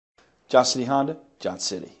Johnson City Honda,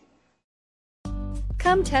 Johnson City.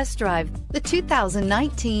 Come test drive the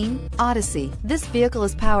 2019 Odyssey. This vehicle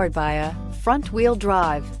is powered by a front-wheel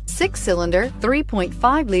drive, 6-cylinder,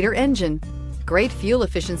 3.5-liter engine. Great fuel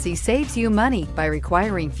efficiency saves you money by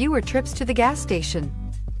requiring fewer trips to the gas station.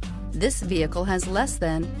 This vehicle has less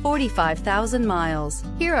than 45,000 miles.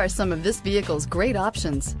 Here are some of this vehicle's great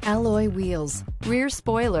options: alloy wheels, rear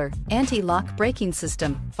spoiler, anti-lock braking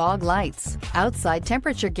system, fog lights, outside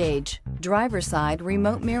temperature gauge, driver's side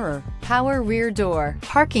remote mirror, power rear door,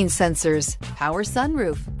 parking sensors, power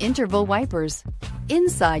sunroof, interval wipers.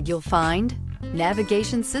 Inside you'll find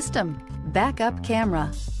navigation system, backup camera,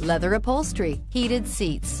 leather upholstery, heated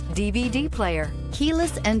seats, DVD player,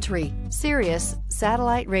 keyless entry, Sirius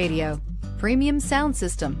satellite radio, premium sound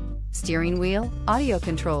system, steering wheel audio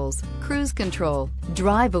controls, cruise control.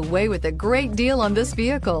 Drive away with a great deal on this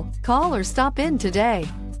vehicle. Call or stop in today.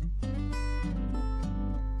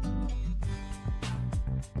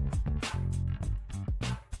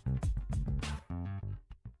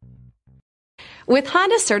 With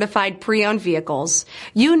Honda certified pre-owned vehicles,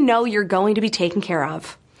 you know you're going to be taken care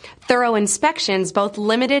of. Thorough inspections, both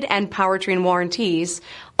limited and powertrain warranties,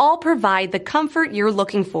 all provide the comfort you're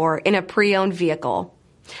looking for in a pre-owned vehicle.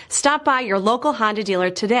 Stop by your local Honda dealer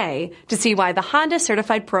today to see why the Honda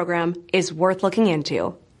certified program is worth looking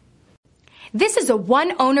into. This is a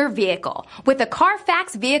one-owner vehicle with a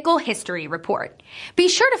Carfax Vehicle History Report. Be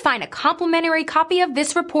sure to find a complimentary copy of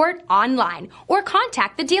this report online or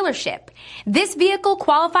contact the dealership. This vehicle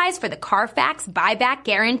qualifies for the Carfax Buyback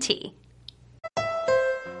Guarantee.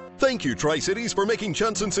 Thank you, Tri-Cities, for making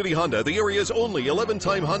Johnson City Honda the area's only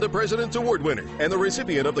 11-time Honda President's Award winner and the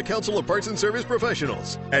recipient of the Council of Parts and Service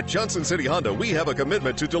Professionals. At Johnson City Honda, we have a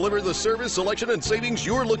commitment to deliver the service, selection, and savings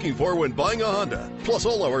you're looking for when buying a Honda. Plus,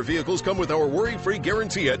 all our vehicles come with our worry-free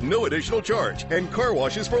guarantee at no additional charge and car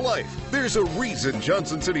washes for life. There's a reason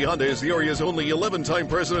Johnson City Honda is the area's only 11-time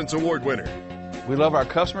President's Award winner. We love our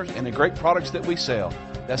customers and the great products that we sell.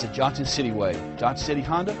 That's the Johnson City way. Johnson City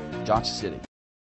Honda, Johnson City.